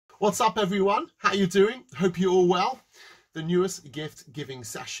What's up, everyone? How you doing? Hope you're all well. The newest gift giving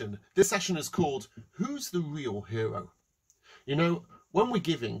session. This session is called Who's the Real Hero? You know, when we're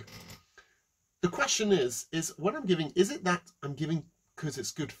giving, the question is when I'm giving, is it that I'm giving because it's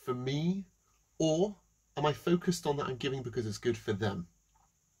good for me, or am I focused on that I'm giving because it's good for them?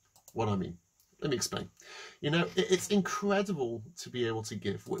 What I mean, let me explain. You know, it's incredible to be able to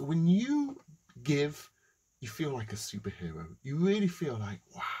give. When you give, you feel like a superhero. You really feel like,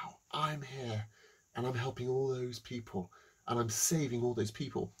 wow, I'm here and I'm helping all those people and I'm saving all those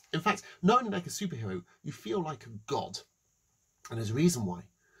people. In fact, not only like a superhero, you feel like a god. And there's a reason why.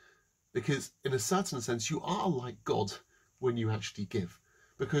 Because in a certain sense, you are like God when you actually give.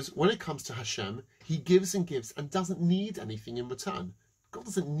 Because when it comes to Hashem, he gives and doesn't need anything in return. God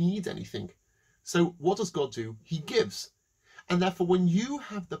doesn't need anything. So what does God do? He gives. And therefore, when you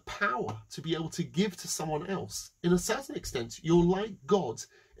have the power to be able to give to someone else, in a certain extent, you're like God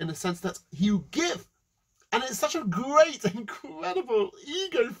in the sense that you give. And it's such a great, incredible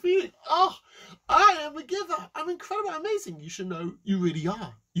ego feeling. Oh, I am a giver. I'm incredible, amazing. You should know you really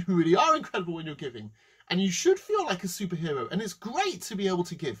are. You really are incredible when you're giving. And you should feel like a superhero. And it's great to be able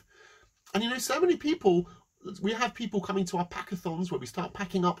to give. And you know, so many people, we have people coming to our packathons where we start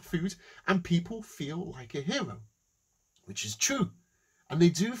packing up food and people feel like a hero. Which is true. And they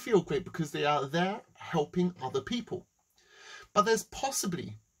do feel great because they are there helping other people. But there is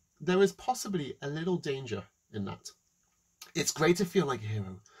possibly a little danger in that. It's great to feel like a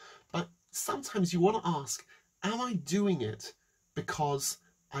hero, but sometimes you want to ask, am I doing it because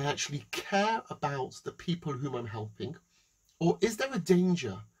I actually care about the people whom I'm helping? Or is there a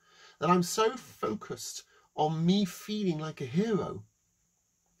danger that I'm so focused on me feeling like a hero?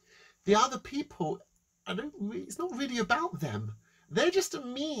 The other people, it's not really about them. They're just a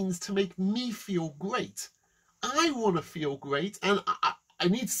means to make me feel great. I want to feel great and I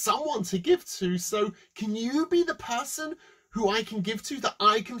need someone to give to. So can you be the person who I can give to that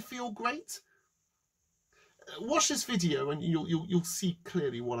I can feel great? Watch this video and you'll see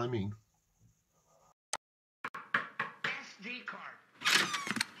clearly what I mean. SD card.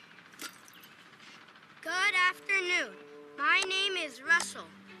 Good afternoon. My name is Russell,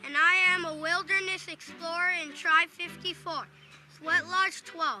 and I am a wilderness explorer in Tribe 54, Sweat Lodge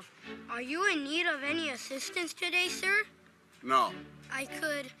 12. Are you in need of any assistance today, sir? No. I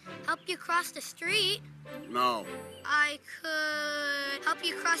could help you cross the street. No. I could help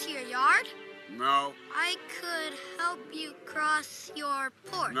you cross your yard. No. I could help you cross your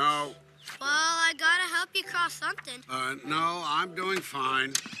porch. No. Well, I gotta help you cross something. No, I'm doing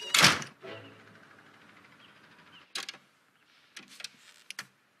fine.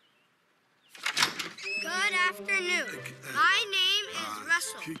 Good afternoon. My name is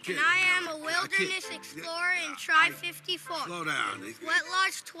Russell, and I am a wilderness explorer in Tribe 54. Slow down. Sweat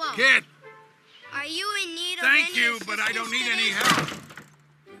Lodge 12. Kid! Are you in need of Thank any you, but I don't need any assistance help. today?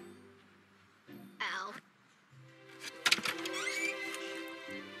 Al.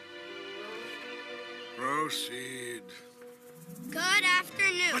 Proceed. Good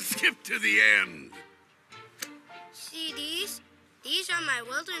afternoon. Let's skip to the end. See these? These are my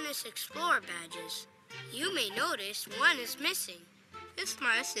Wilderness Explorer badges. You may notice one is missing. It's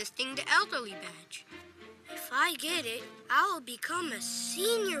my Assisting the Elderly badge. If I get it, I will become a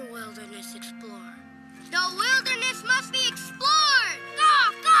senior Wilderness Explorer. The wilderness must be explored!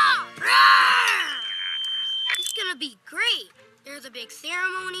 Go, go! Roar! It's gonna be great. There's a big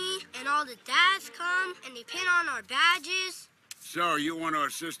ceremony, and all the dads come, and they pin on our badges. So, you want to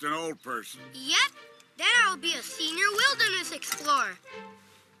assist an old person? Yep. Then I'll be a senior wilderness explorer.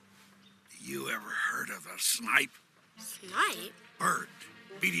 You ever heard of a snipe? Snipe? Bird.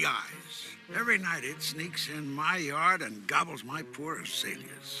 Beady eyes. Every night it sneaks in my yard and gobbles my poor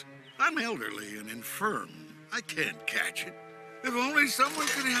azaleas. I'm elderly and infirm. I can't catch it. If only someone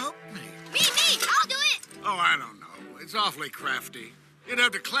could help me. Me, I'll do it. Oh, I don't know. It's awfully crafty. You'd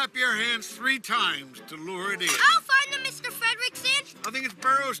have to clap your hands 3 times to lure it in. I'll find them, Mr. Fredrickson. I think its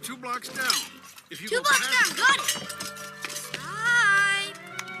burrow's 2 blocks down. If you 2 go blocks past- down, got it. Snipe.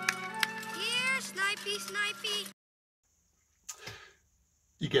 Here, Snipey, Snipey.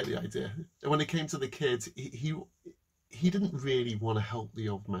 You get the idea. And when it came to the kids, he didn't really want to help the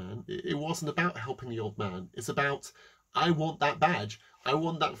old man. It wasn't about helping the old man. It's about, I want that badge. I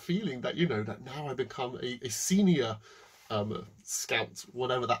want that feeling that, you know, that now I become a senior scout,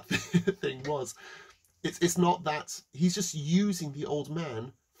 whatever that thing was. It's not that. He's just using the old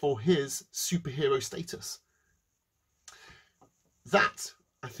man for his superhero status. That,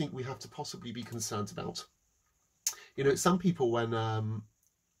 I think, we have to possibly be concerned about. You know, some people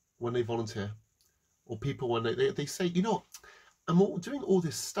when they volunteer, or people when they say, you know, I'm all doing all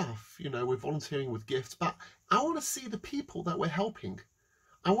this stuff, you know, we're volunteering with gifts, but I want to see the people that we're helping.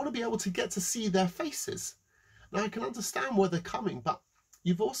 I want to be able to get to see their faces. Now, I can understand where they're coming, but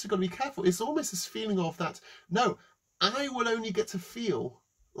you've also got to be careful. It's almost this feeling of that, no, I will only get to feel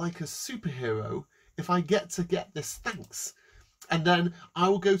like a superhero if I get to get this thanks. And then I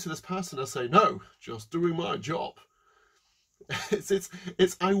will go to this person and say, no, just doing my job.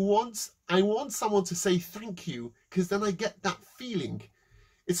 I want someone to say thank you, because then I get that feeling.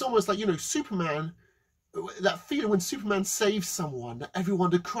 It's almost like, you know, Superman, that feeling when Superman saves someone, that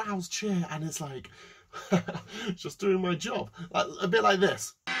everyone, the crowds cheer, and it's like, just doing my job. A bit like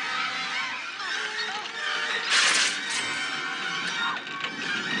this. God,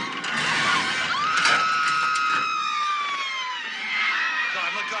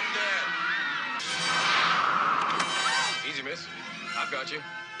 look up there. Easy, miss. I've got you.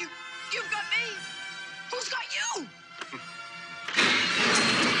 You've got me. Who's got you?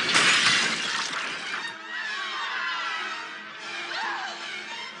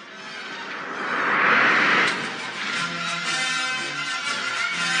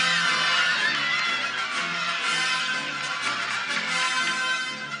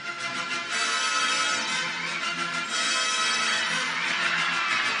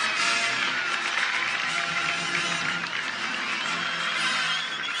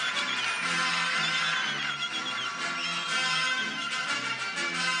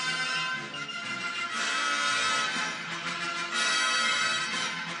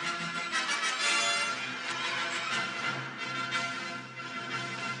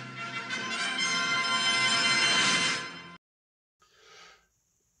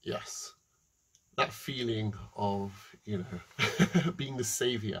 Yes, that feeling of, you know, being the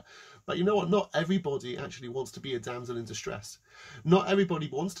saviour. But you know what? Not everybody actually wants to be a damsel in distress. Not everybody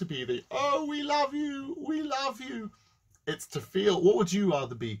wants to be the, oh, we love you, we love you. It's to feel, what would you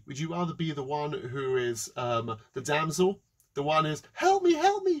rather be? Would you rather be the one who is the damsel? The one who is, help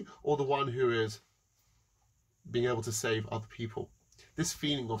me, or the one who is being able to save other people? This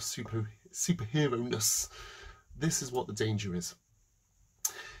feeling of superhero-ness, this is what the danger is.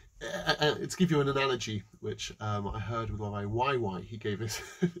 To give you an analogy, which I heard with my YY, he gave this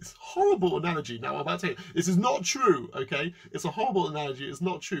horrible analogy. Now I'm about to tell you, this is not true, okay? It's a horrible analogy, it's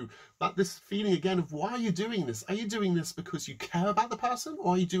not true. But this feeling again of, why are you doing this? Are you doing this because you care about the person,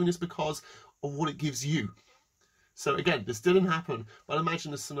 or are you doing this because of what it gives you? So again, this didn't happen, but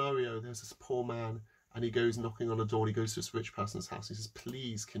imagine a scenario. There's this poor man, and he goes knocking on a door. He goes to this rich person's house. He says,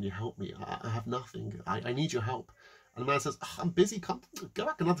 please, can you help me? I have nothing. I need your help. And the man says, oh, I'm busy, come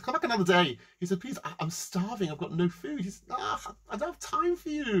back another day. He said, please, I'm starving, I've got no food. He says, I don't have time for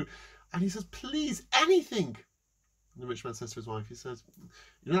you. And he says, please, anything. And the rich man says to his wife, he says,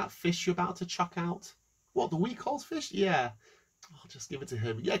 you know that fish you're about to chuck out? What, the weak old fish? Yeah. I'll just give it to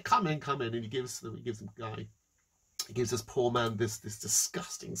him. Yeah, come in. And he gives this poor man this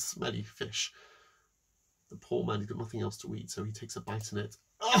disgusting, smelly fish. The poor man, he's got nothing else to eat, so he takes a bite in it.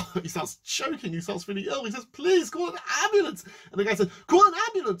 Oh, he starts choking, he starts feeling ill. He says, please, call an ambulance. And the guy said, call an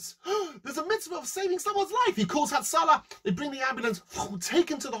ambulance. There's a mitzvah of saving someone's life. He calls Hatzalah. They bring the ambulance, take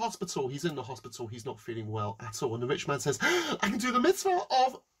him to the hospital. He's in the hospital. He's not feeling well at all. And the rich man says, I can do the mitzvah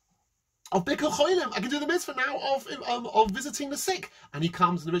of Bikur Cholim. I can do the mitzvah now of visiting the sick. And he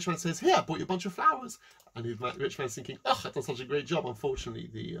comes, and the rich man says, here, I bought you a bunch of flowers. And the rich man's thinking, oh, I've done such a great job. Unfortunately,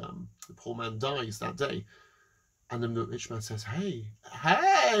 the poor man dies that day. And then the rich man says, hey,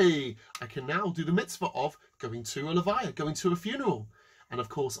 I can now do the mitzvah of going to a levaya, going to a funeral. And of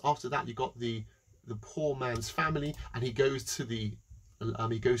course, after that, you got the poor man's family, and he goes to the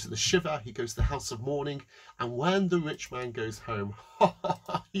shiva, he goes to the house of mourning. And when the rich man goes home,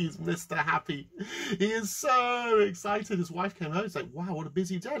 he's Mr. Happy. He is so excited. His wife came home. He's like, wow, what a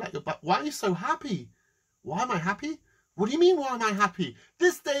busy day. Like, but why are you so happy? Why am I happy? What do you mean, why am I happy?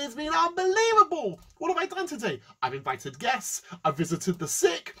 This day has been unbelievable. What have I done today? I've invited guests. I've visited the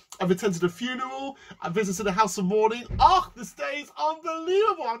sick. I've attended a funeral. I've visited a house of mourning. Oh, this day is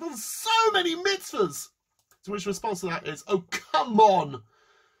unbelievable. I've done so many mitzvahs. To which the response to that is, oh, come on.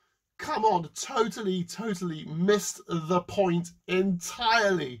 Come on. Totally missed the point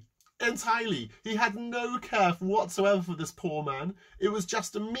entirely. He had no care whatsoever for this poor man. It was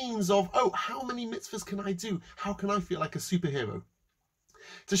just a means of, oh, how many mitzvahs can I do? How can I feel like a superhero?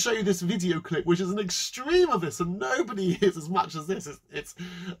 To show you this video clip, which is an extreme of this, and nobody is as much as this.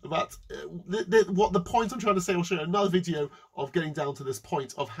 But what the point I'm trying to say, I'll show you another video of getting down to this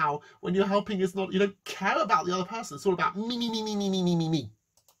point of how when you're helping, it's not, you don't care about the other person. It's all about me.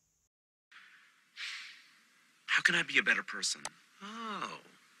 How can I be a better person? Oh.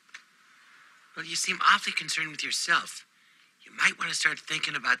 Well, you seem awfully concerned with yourself. You You might want to start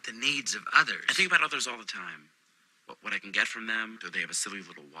thinking about the needs of others. I think about others all the time. What I can get from them. Do they have a silly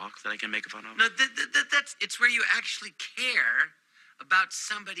little walk that I can make fun of? No, it's where you actually care about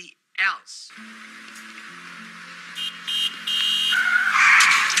somebody else.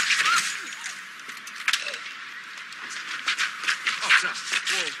 Oh, no.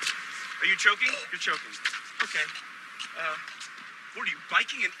 Whoa. Are you choking? You're choking. Okay. What are you,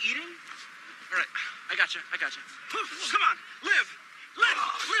 biking and eating? All right. I got you. Come on. Live,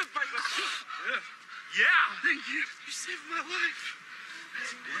 bike. Yeah. Thank you. You saved my life.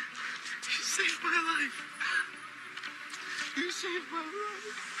 You saved my life. You saved my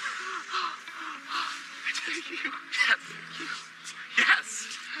life. Thank you. Yes.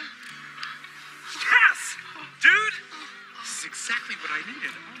 Dude, this is exactly what I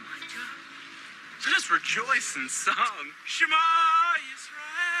needed. Oh my God. Let us rejoice in song. Shema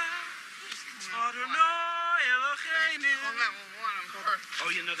Yisrael. Adonai Eloheinu. Oh,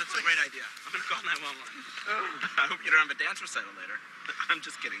 you know, that's a great idea. I'm going to call 911. I hope you don't have a dance recital later. I'm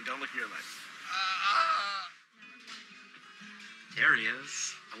just kidding. Don't look at your legs. There he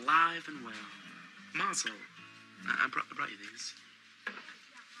is, alive and well. Mazel. I brought you these.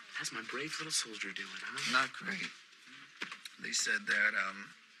 How's my brave little soldier doing, huh? Not great. They said that I'm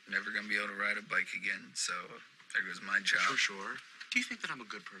never going to be able to ride a bike again, so there goes my job. Sure. Do you think that I'm a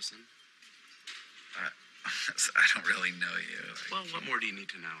good person? I don't really know you. Well, what more do you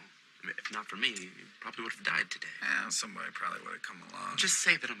need to know? I mean, if not for me, you probably would have died today. Yeah, somebody probably would have come along. Just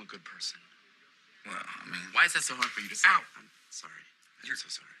say that I'm a good person. Well, I mean... Why is that so hard for you to say? Ow! I'm sorry. I'm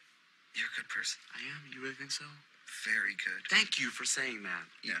so sorry. You're a good person. I am? You really think so? Very good. Thank you for saying that.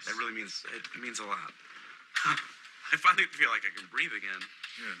 Yes. That really means, it means a lot. I finally feel like I can breathe again.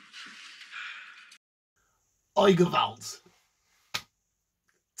 Oi, Gewalt.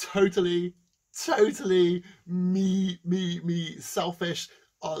 Totally me, selfish,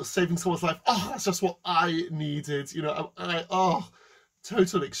 saving someone's life. Oh, that's just what I needed. You know,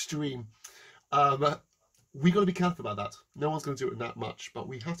 total extreme. We got to be careful about that. No one's going to do it that much, but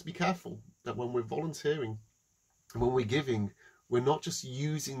we have to be careful that when we're volunteering, when we're giving, we're not just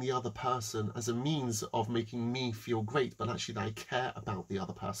using the other person as a means of making me feel great, but actually that I care about the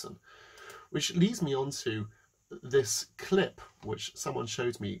other person. Which leads me on to this clip, which someone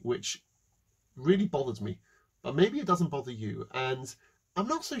showed me, which really bothered me, but maybe it doesn't bother you, and I'm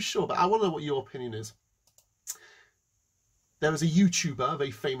not so sure, but I want to know what your opinion is. There was a YouTuber, a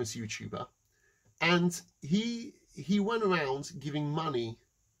very famous YouTuber, and he went around giving money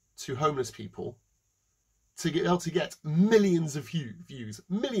to homeless people to get millions of views,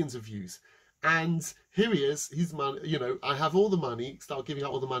 and here he is, he's money, you know, I have all the money, start giving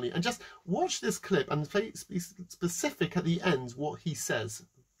out all the money, and just watch this clip and be specific at the end what he says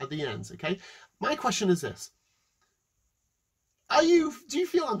at the end, okay? My question is this: do you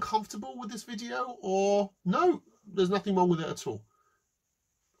feel uncomfortable with this video, or no, there's nothing wrong with it at all?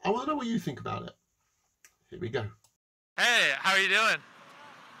 I want to know what you think about it. Here we go. Hey, how are you doing?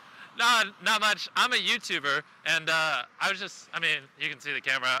 No, not much. I'm a YouTuber, and I mean, you can see the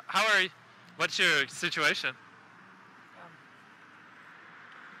camera. How are you? What's your situation?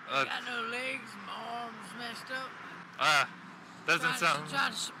 I got no legs, my arm's messed up. Doesn't sound...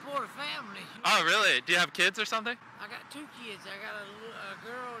 Trying to support a family. Oh, really? Do you have kids or something? I got 2 kids. I got a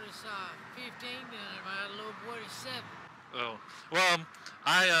girl that's 15 and my little boy is 7. Oh, well,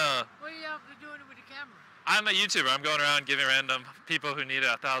 What are y'all doing with the camera? I'm a YouTuber. I'm going around giving random people who need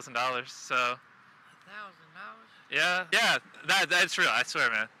 $1,000, so... $1,000? Yeah, that's real, I swear,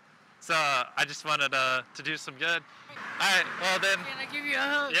 man. So, I just wanted to do some good. Alright, well then... Can I give you a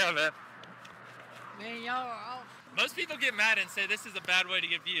hug? Yeah, man. Man, y'all are awesome. Most people get mad and say this is a bad way to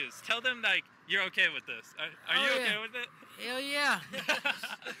get views. Tell them, like, you're okay with this. Are you okay with it? Hell yeah.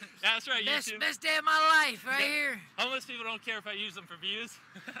 That's right, YouTube. Best day of my life, right here. Homeless people don't care if I use them for views.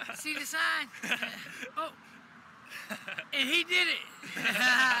 See the sign? Oh. And he did it.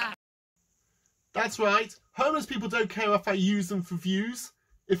 That's right. Homeless people don't care if I use them for views.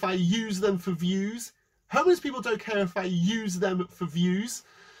 If I use them for views. Homeless people don't care if I use them for views.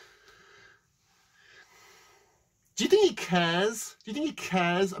 Do you think he cares? Do you think he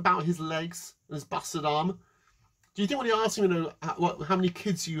cares about his legs and his busted arm? Do you think when he asks him, you know, how many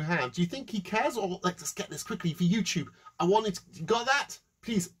kids you have, do you think he cares? Or let's get this quickly for YouTube. You got that?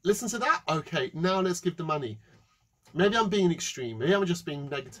 Please, listen to that? Okay, now let's give the money. Maybe I'm being extreme. Maybe I'm just being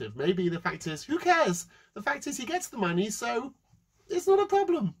negative. Maybe the fact is, who cares? The fact is he gets the money, so it's not a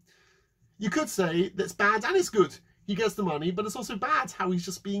problem. You could say that's bad and it's good. He gets the money, but it's also bad how he's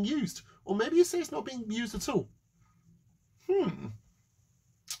just being used. Or maybe you say it's not being used at all.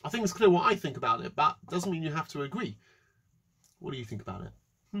 I think it's clear what I think about it, but doesn't mean you have to agree. What do you think about it?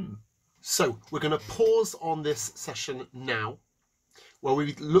 So we're going to pause on this session now, where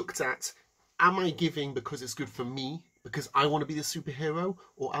we've looked at, am I giving because it's good for me, because I want to be the superhero,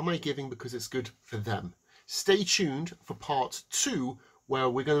 or am I giving because it's good for them? Stay tuned for part 2, where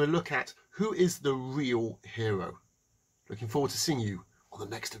we're going to look at who is the real hero. Looking forward to seeing you on the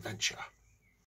next adventure.